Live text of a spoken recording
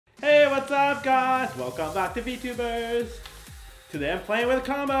Hey, what's up, guys? Welcome back to Vtubers. Today I'm playing with a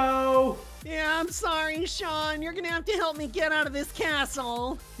combo. Yeah, I'm sorry, Sean. You're gonna have to help me get out of this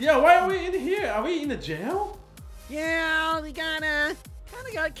castle. Yeah, why are we in here? Are we in a jail? Yeah, we kinda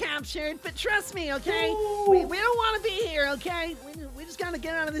got captured, but trust me, okay? Ooh. We don't want to be here, okay? We just gotta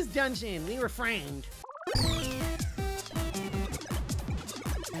get out of this dungeon. We were framed.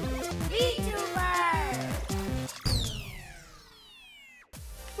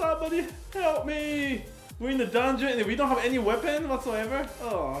 Somebody help me! We're in the dungeon and we don't have any weapon whatsoever.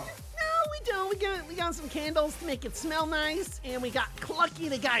 Oh. No, we don't. We got some candles to make it smell nice, and we got Clucky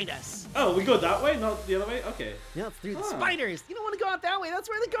to guide us. Oh, we go that way, not the other way? Okay. Yeah, it's through the spiders. You don't want to go out that way. That's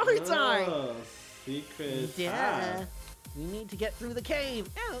where the guards are. Oh, secret. Yeah. We need to get through the cave.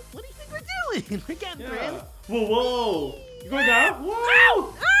 Oh, what do you think we're doing? We're getting through. Whoa, whoa. You going down? Whoa.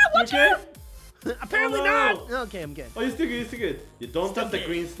 Ow! Ah, watch okay? out! Apparently not. Okay, I'm good. Oh, you're still good, you're still good. You don't touch the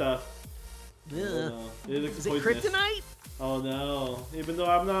green stuff. Ugh. Oh, no. It looks Is it poisonous. kryptonite? Oh no. Even though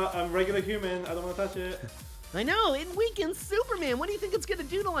I'm a regular human, I don't want to touch it. I know, it weakens Superman. What do you think it's gonna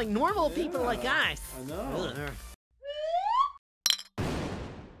do to like normal people like us? I know. Ugh.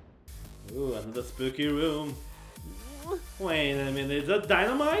 Ooh, another spooky room. Wait a minute, is that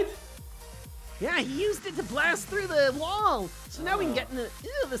dynamite? Yeah, he used it to blast through the wall. So now we can get in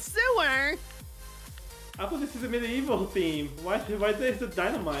the sewer. I thought this is a medieval theme. Why there's the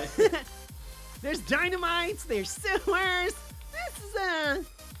dynamite? There's dynamites, there's sewers. This is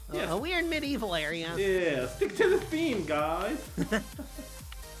a weird medieval area. Yeah, stick to the theme, guys.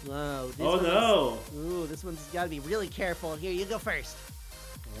 Whoa. No. This one's gotta be really careful. Here, you go first.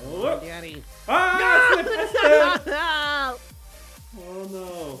 Oh, Daddy. Ah! No! Oh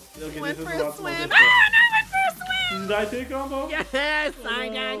no. Okay, Went this for is a a lot more swim. difficult. Ah, no, I went for a swim! Did I take combo? Yes, I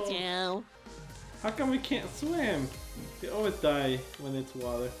got you. How come we can't swim? They always die when it's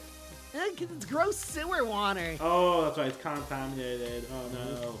water. Because it's gross sewer water. Oh, that's right. It's contaminated. Oh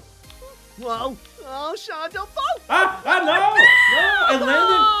no. Whoa. Oh, Sean, don't fall. Ah! Ah, no! No! I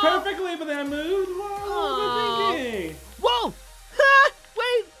landed perfectly, but then I moved. What was I thinking? Whoa! Ha!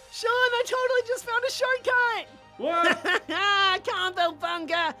 Wait, Sean, I totally just found a shortcut. What? Combo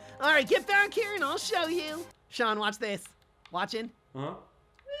bunga. All right, get back here and I'll show you. Sean, watch this. Watching? Huh?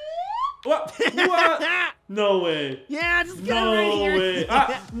 What? What? No way. Yeah, just get No right here. way.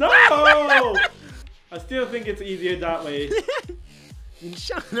 Ah, no! I still think it's easier that way. And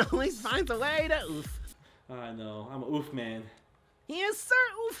Sean always finds a way to oof. I know. I'm an oof man. Here's Sir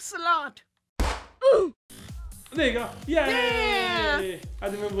Oof's lot. Ooh! There you go. Yay! Yeah! I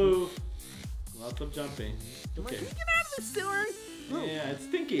didn't move. Lots of jumping. Okay. Can we get out of the sewer? Yeah, it's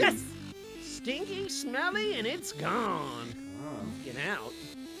stinky. Yes! Stinky, smelly, and it's gone. Oh. Get out.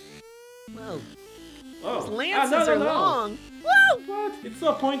 Whoa. Oh. Those lances are long. Woo! What? It's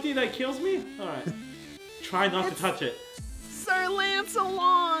so pointy that it kills me? Alright. Try not to touch it. Sir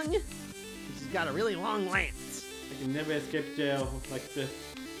Lance-along. He's got a really long lance. I can never escape jail like this.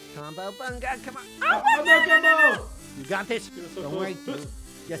 Combo bunga, come on. Oh, no. You got this. So Don't worry.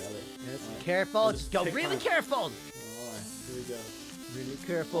 Yes. Careful. Just go really careful. Alright, here we go. Really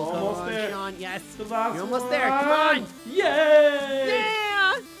careful. Almost come on, there. Sean. Yes. The last You're almost one. there. Come on. Yay! Yeah.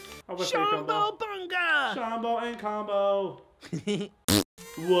 Shambo bunga. Shambo and combo.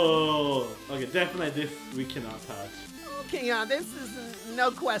 Whoa. Okay, definitely this we cannot touch. Okay, this is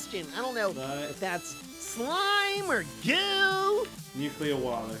no question. I don't know if that's slime or goo. Nuclear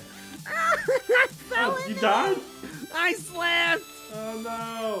water. Oh, you died? I slipped. Oh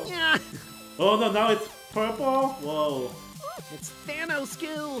no. Yeah. Oh no, now it's purple? Whoa. It's Thanos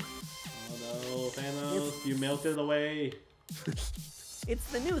goo. Oh no, Thanos, you melted away. It's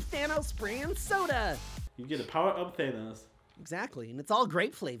the new Thanos brand soda. You get the power of Thanos. Exactly, and it's all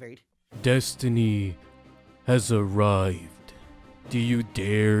grape flavored. Destiny has arrived. Do you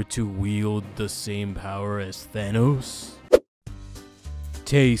dare to wield the same power as Thanos?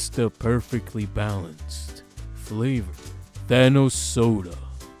 Taste the perfectly balanced flavor. Thanos soda.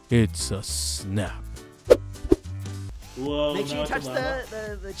 It's a snap. Whoa, make sure you touch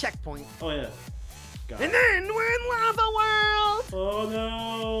the checkpoint. Oh yeah. Got and then we're in lava world! Oh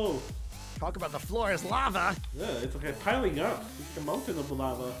no! Talk about the floor is lava. Yeah, it's okay, piling up. It's a mountain of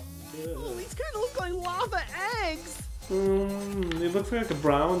lava. Yeah. Oh, these kind of look like lava eggs. It looks like a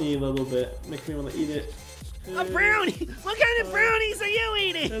brownie a little bit. Makes me want to eat it. A brownie? What kind of brownies are you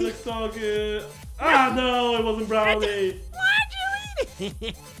eating? It looks so good. Ah no, it wasn't brownie. Why'd you eat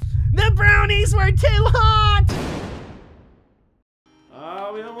it? The brownies were too hot.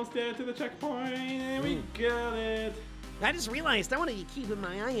 Ah, we almost there to the checkpoint and we got it. I just realized I want to be keeping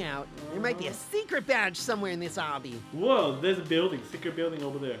my eye out. There might be a secret badge somewhere in this obby. Whoa, there's a building, secret building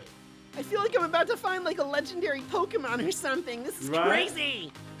over there. I feel like I'm about to find like a legendary Pokemon or something. This is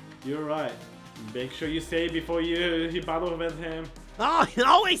crazy. You're right. Make sure you save before you battle with him. Oh,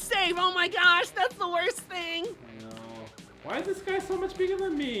 always save. Oh my gosh, that's the worst thing. I know. Why is this guy so much bigger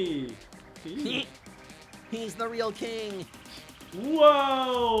than me? He's the real king.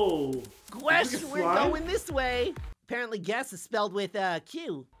 Whoa! Guess we're going this way. Apparently guess is spelled with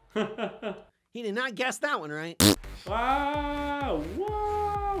Q. He did not guess that one right. Wow!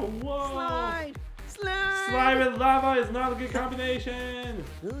 Whoa! Whoa! Slide! Slide! Slime and lava is not a good combination!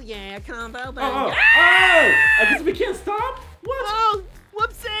 Ooh yeah, combo bang. Oh! I guess we can't stop? What? Oh!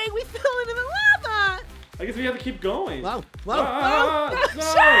 Whoopsie! We fell into the lava! I guess we have to keep going. Whoa! Whoa! Whoa! No!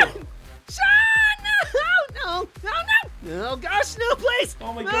 Sean! Sean! No! No! Oh gosh, no place!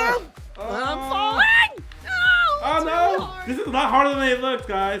 Oh my no. gosh! I'm falling! No! Oh It's no! really hard. This is a lot harder than it looks,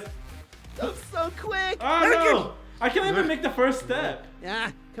 guys. That's so quick! Oh no! I can't even make the first step.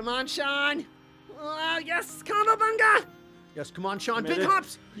 Yeah, come on, Sean. Yes, combo bunga. Yes, come on, Sean. Big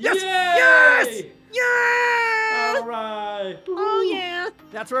hops. Yes, Yay! yes, yeah. All right. Oh yeah,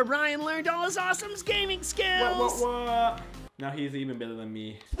 that's where Brian learned all his awesome gaming skills. What? Now he's even better than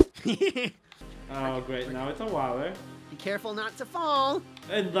me. Oh great! Now it's a water. Be careful not to fall.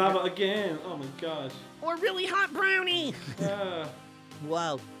 And lava again. Oh my gosh. Or really hot brownie.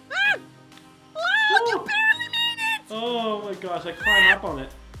 Whoa. Ah! Oh, you barely made it. Oh my gosh! I climb up on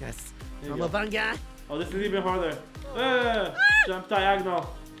it. Yes. There you Combo go. bunga. Oh, this is even harder. Jump diagonal.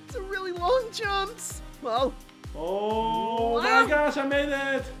 It's a really long jumps. Whoa. Oh Wow. my gosh! I made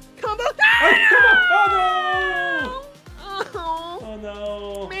it. Combo. Oh, come on. Oh Oh. no! Oh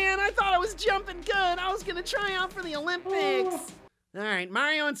no! Man, I thought I was jumping good. I was gonna try out for the Olympics. All right,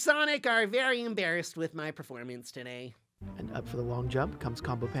 Mario and Sonic are very embarrassed with my performance today. And up for the long jump comes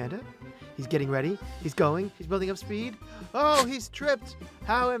Combo Panda. He's getting ready. He's going. He's building up speed. Oh, he's tripped.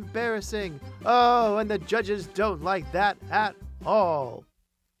 How embarrassing. Oh, and the judges don't like that at all.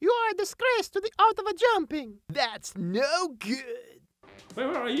 You are a disgrace to the art of a jumping. That's no good. Wait,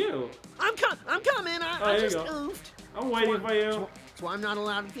 where are you? I'm coming. I here you just go. oofed. I'm waiting for you. That's why I'm not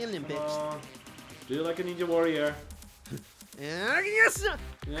allowed at the Olympics. Do like a ninja warrior. Yes,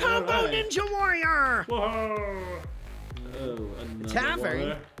 Yeah, Combo right. Ninja Warrior. Whoa! Oh, another Tavern.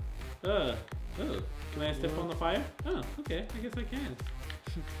 water. Oh, can I step on the fire? Oh, okay. I guess I can.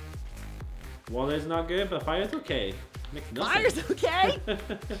 Water's not good, but fire's okay. Makes no Fire's sense. okay.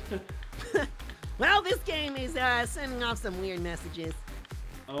 Well, this game is sending off some weird messages.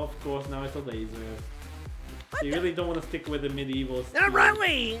 Oh, of course, now it's a laser. So you really don't want to stick with the medieval style. Not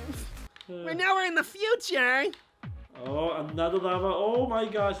really. We're in the future. Oh, another lava. Oh my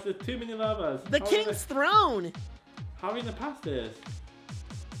gosh, there's too many lavas. The King's Throne. How are we gonna pass this?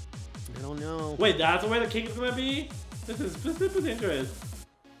 I don't know. Wait, that's where the king's gonna be? This is super dangerous.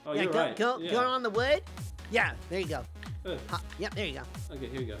 Oh, Yeah, you're right. go Yeah. on the wood. Yeah, there you go. Uh, Yep, there you go. Okay,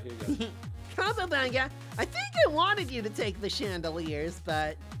 here we go. Combo Banga. I think I wanted you to take the chandeliers,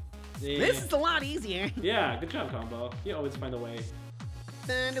 but Yeah. this is a lot easier. Yeah, good job, Combo. You always find a way.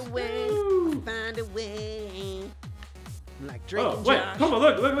 Find a way, Woo. find a way. Like Drake Oh, and wait, Josh. Combo,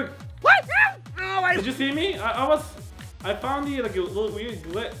 look. What? Oh, Did you see me? I found the like a little weird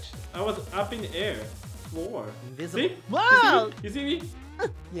glitch. I was up in the air. Floor. Invisible. See? Whoa! You see me?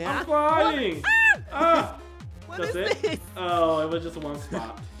 Yeah. I'm flying. What? Ah! What That's is it? this? Oh, it was just one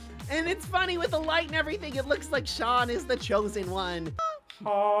spot. And it's funny with the light and everything. It looks like Sean is the chosen one.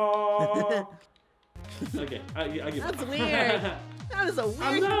 Oh. Okay, I give That's up. weird. That is a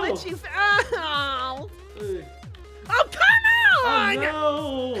weird no. glitch you found. Oh, Oh come on!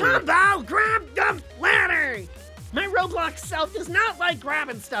 no! Combo, grab the ladder! My Roblox self does not like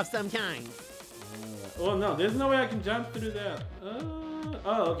grabbing stuff sometimes. Oh no, there's no way I can jump through that.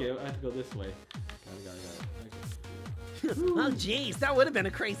 Oh, okay, I have to go this way. Got it. Oh, jeez, that would have been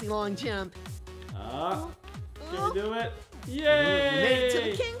a crazy long jump. Can we do it? We Yay! made it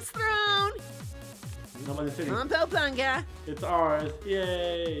to the King's Throne. Nobody's sitting. Combo Bunga. It's ours.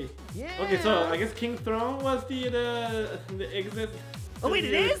 Yay! Yeah. Okay, so I guess King's Throne was the exit. Oh, wait,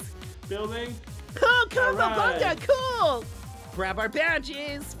 it is? Building. Oh, Combo Alright. Bunga, cool. Grab our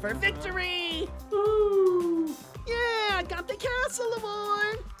badges for victory. Woo! Yeah, I got the Castle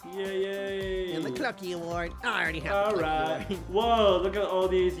Award. Yay! And the Clucky Award. I already have All the Clucky right. Award. Whoa! Look at all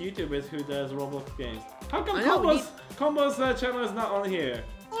these YouTubers who does Roblox games. How come I know, we Combo's channel is not on here?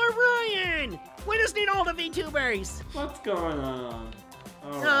 Or Ryan. We just need all the VTubers. What's going on?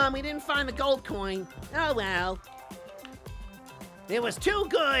 All right. We didn't find the gold coin. Oh well. It was too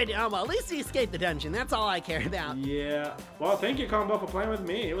good. Oh, well, at least he escaped the dungeon. That's all I care about. Yeah. Well, thank you, Combo, for playing with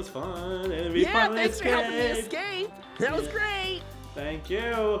me. It was fun. And we Yeah, finally thanks for helping me escaped. escape. That was Yeah. great. Thank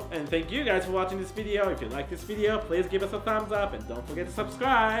you. And thank you guys for watching this video. If you like this video, please give us a thumbs up and don't forget to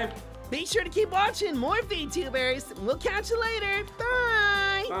subscribe. Be sure to keep watching more Vtubers. We'll catch you later.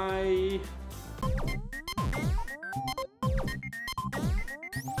 Bye. Bye.